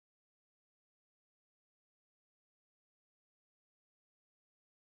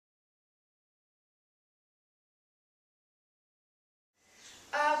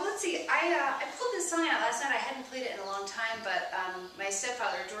let's see. I pulled this song out last night. I hadn't played it in a long time, but my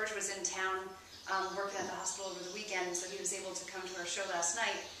stepfather, George, was in town working at the hospital over the weekend, so he was able to come to our show last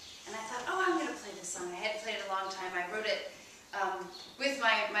night. And I thought, oh, I'm going to play this song. I hadn't played it in a long time. I wrote it with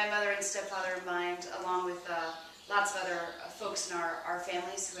my mother and stepfather in mind, along with lots of other folks in our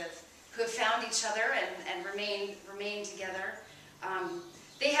families who have found each other and remain together.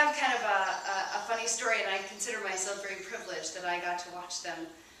 They have kind of a funny story, and I consider myself very privileged that I got to watch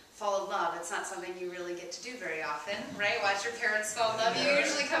them fall in love. It's not something you really get to do very often, right? Watch your parents fall in love. You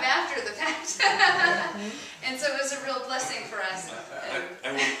usually come after the fact. And so it was a real blessing for us.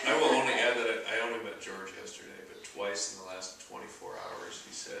 I will only add that I only met George yesterday, but twice in the last 24 hours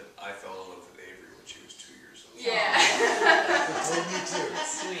he said, I fell in love with Avery when she was 2 years old. Yeah. Me too.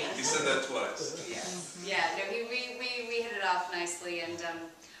 Sweet. He said that twice. Yeah, no, we hit it off nicely, and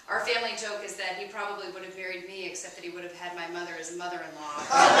our family joke is that he probably would have married me, except that he would have had my mother as a mother-in-law.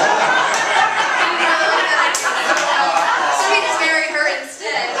 So he just married her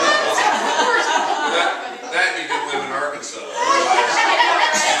instead. That you didn't live in Arkansas.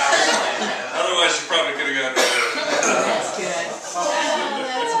 Otherwise you probably could have gotten married. That's good.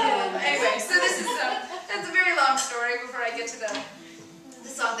 Anyway, so this is that's a very long story before I get to the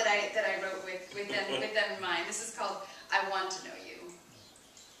song that I wrote with them in mind. This is called I Want to Know You.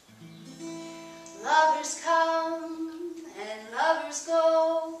 Lovers come and lovers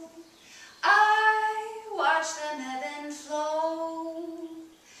go. I watch them ebb and flow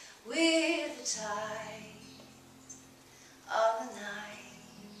with the tide of the night.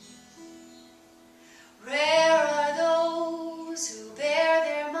 Rare are those who bear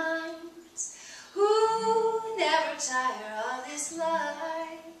their minds, who never tire of this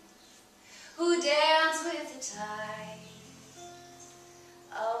life, who dance with the tide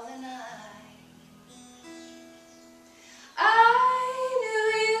of the night. I knew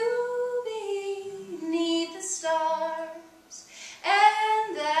you beneath the stars,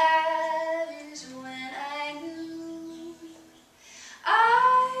 and that is when I knew. I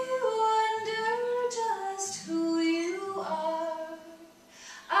wonder just who you are.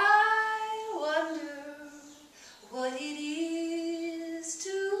 I wonder what it is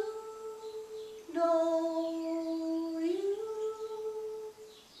to know you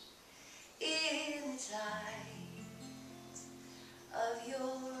in the time of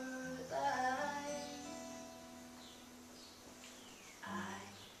your life. I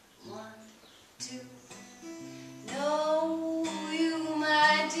want to know you,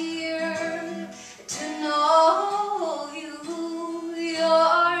 my dear, to know you,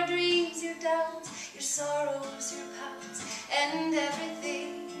 your dreams, your doubts, your sorrows, your pouts, and everything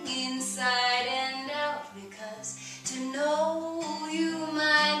inside and out, because to know you,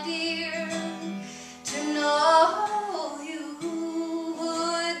 my dear, to know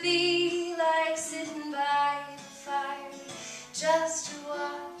just to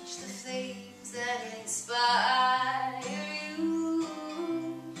watch the flames that inspire you.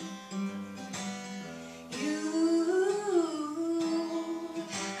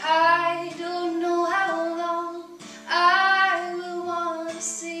 I don't know how long I will want to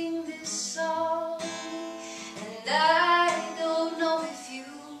sing this song, and I don't know if you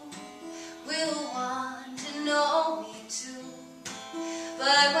will want to know me too.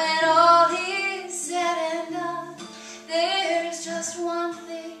 But when all is said and done, there's just one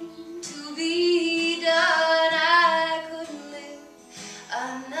thing to be done. I couldn't live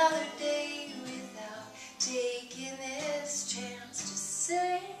another day without taking this chance to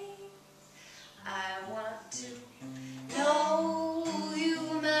say I want to know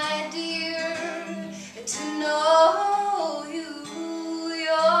you, my dear, to know you,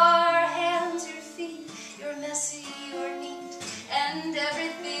 your hands, your feet, your messy, your neat, and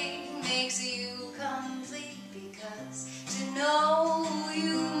everything makes you complete. Because to know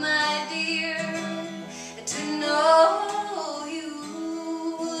you, my dear, to know you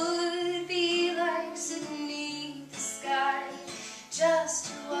would be like sitting beneath the sky, just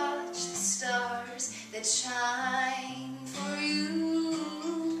to watch the stars that shine for you.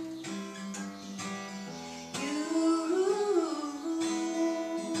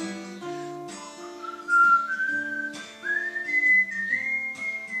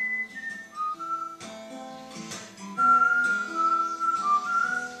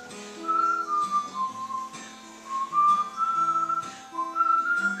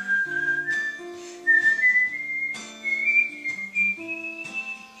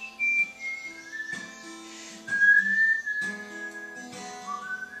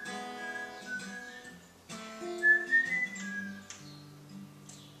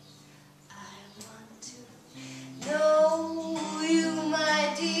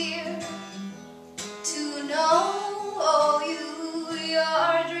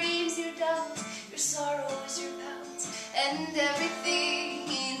 and everything